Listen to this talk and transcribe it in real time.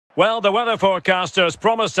Well, the weather forecasters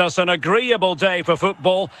promised us an agreeable day for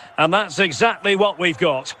football, and that's exactly what we've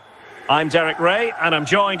got. I'm Derek Ray, and I'm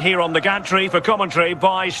joined here on the gantry for commentary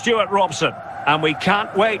by Stuart Robson. And we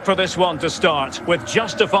can't wait for this one to start, with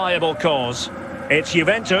justifiable cause. It's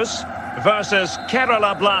Juventus versus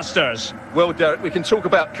Kerala Blasters. Well, Derek, we can talk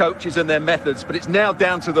about coaches and their methods, but it's now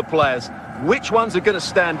down to the players. Which ones are going to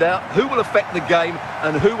stand out, who will affect the game,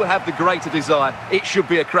 and who will have the greater desire? It should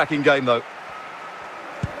be a cracking game, though.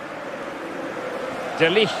 De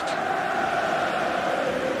Ligt.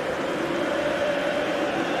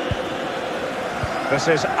 This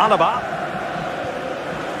is Alaba.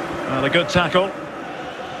 And a good tackle.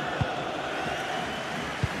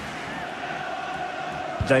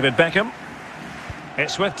 David Beckham.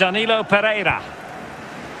 It's with Danilo Pereira.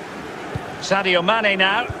 Sadio Mane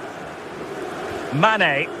now.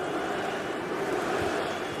 Mane.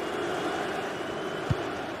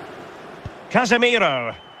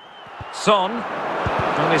 Casemiro. Son.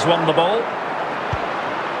 And he's won the ball.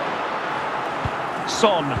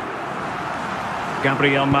 Son.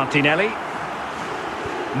 Gabriel Martinelli.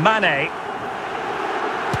 Mane.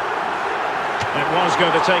 It was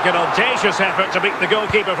going to take an audacious effort to beat the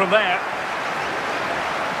goalkeeper from there.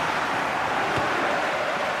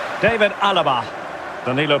 David Alaba.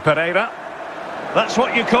 Danilo Pereira. That's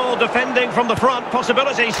what you call defending from the front.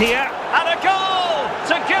 Possibilities here. And a goal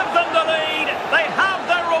to give them the lead. They have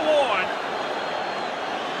their reward.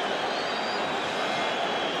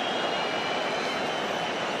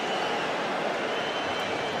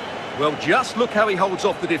 Well, just look how he holds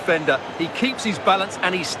off the defender. He keeps his balance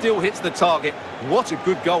and he still hits the target. What a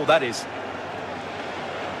good goal that is.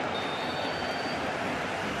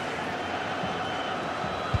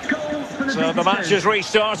 So the match has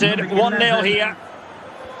restarted. 1-0 here.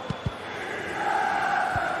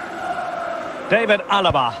 David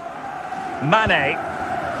Alaba. Mane.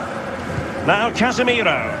 Now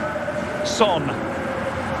Casemiro. Son.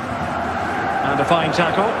 And a fine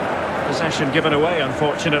tackle. Possession given away,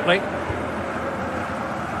 unfortunately.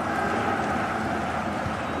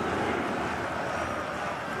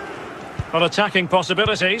 But attacking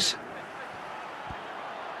possibilities.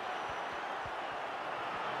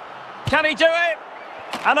 Can he do it?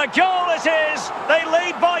 And a goal it is! They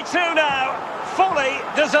lead by 2 now. Fully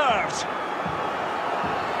deserved.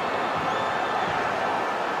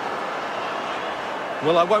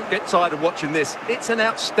 Well, I won't get tired of watching this. It's an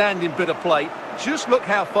outstanding bit of play. Just look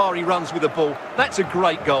how far he runs with the ball. That's a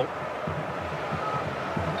great goal.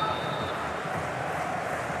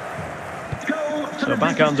 So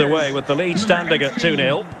back underway with the lead standing at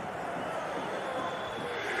 2-0.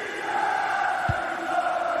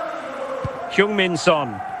 Heung-min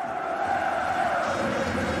Son.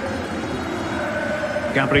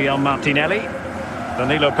 Gabriel Martinelli.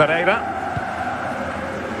 Danilo Pereira.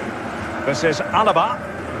 This is Alaba.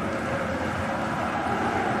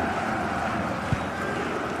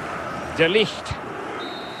 De Ligt.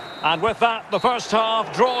 And with that, the first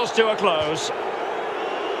half draws to a close.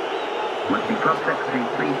 With the club secretary,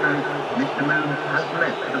 please note, Mr. Moon has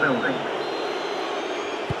left the building.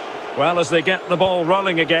 Well, as they get the ball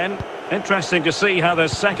rolling again, interesting to see how the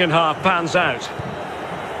second half pans out.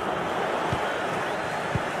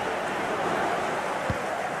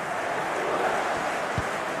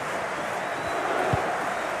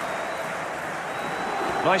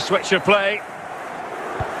 Nice switch of play.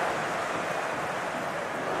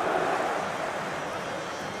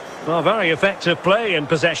 Well, very effective play in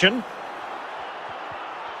possession.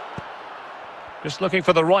 Just looking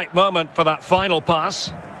for the right moment for that final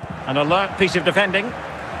pass. An alert piece of defending.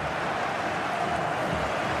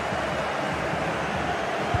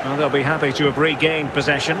 Well, they'll be happy to have regained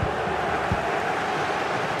possession.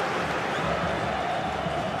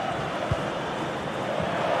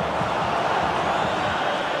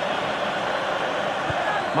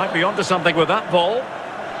 Might be onto something with that ball.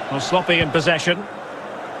 Well, sloppy in possession.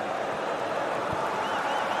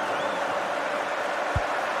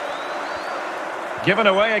 Given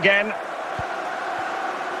away again.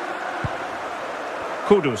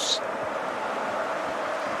 Kudus.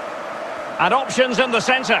 And options in the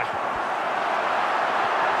centre.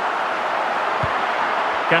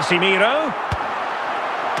 Casemiro.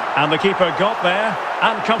 And the keeper got there,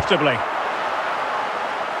 and comfortably.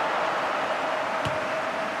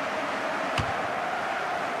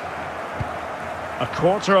 A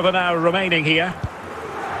quarter of an hour remaining here.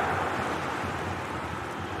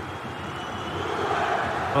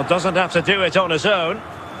 Well, doesn't have to do it on his own.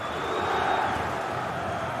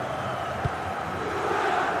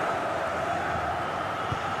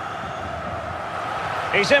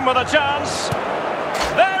 He's in with a chance.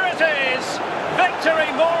 There it is.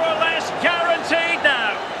 Victory more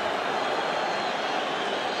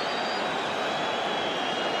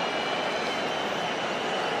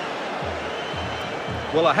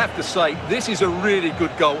Well, I have to say, this is a really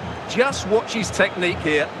good goal. Just watch his technique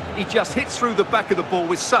here. He just hits through the back of the ball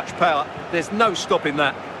with such power. There's no stopping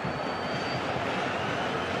that.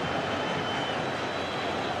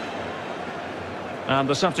 And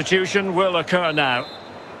the substitution will occur now.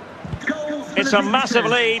 It's a massive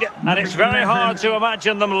lead, and it's very hard to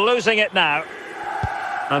imagine them losing it now.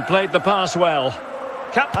 And played the pass well.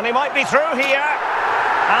 And he might be through here.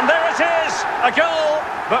 And there it is, a goal.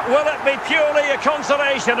 But will it be purely a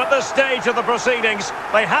consolation at this stage of the proceedings?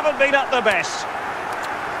 They haven't been at their best.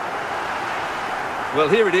 Well,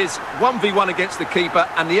 here it is, 1v1 against the keeper,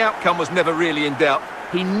 and the outcome was never really in doubt.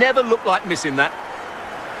 He never looked like missing that.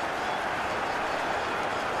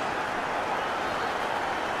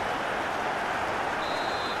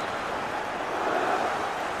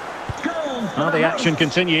 Well, the action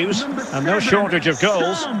continues, and no shortage of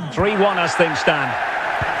goals. 3-1 as things stand.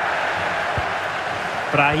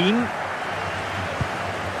 Brahim.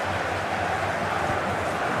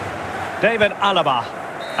 David Alaba.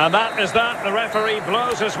 And that is that. The referee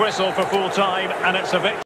blows his whistle for full time, and it's a victory.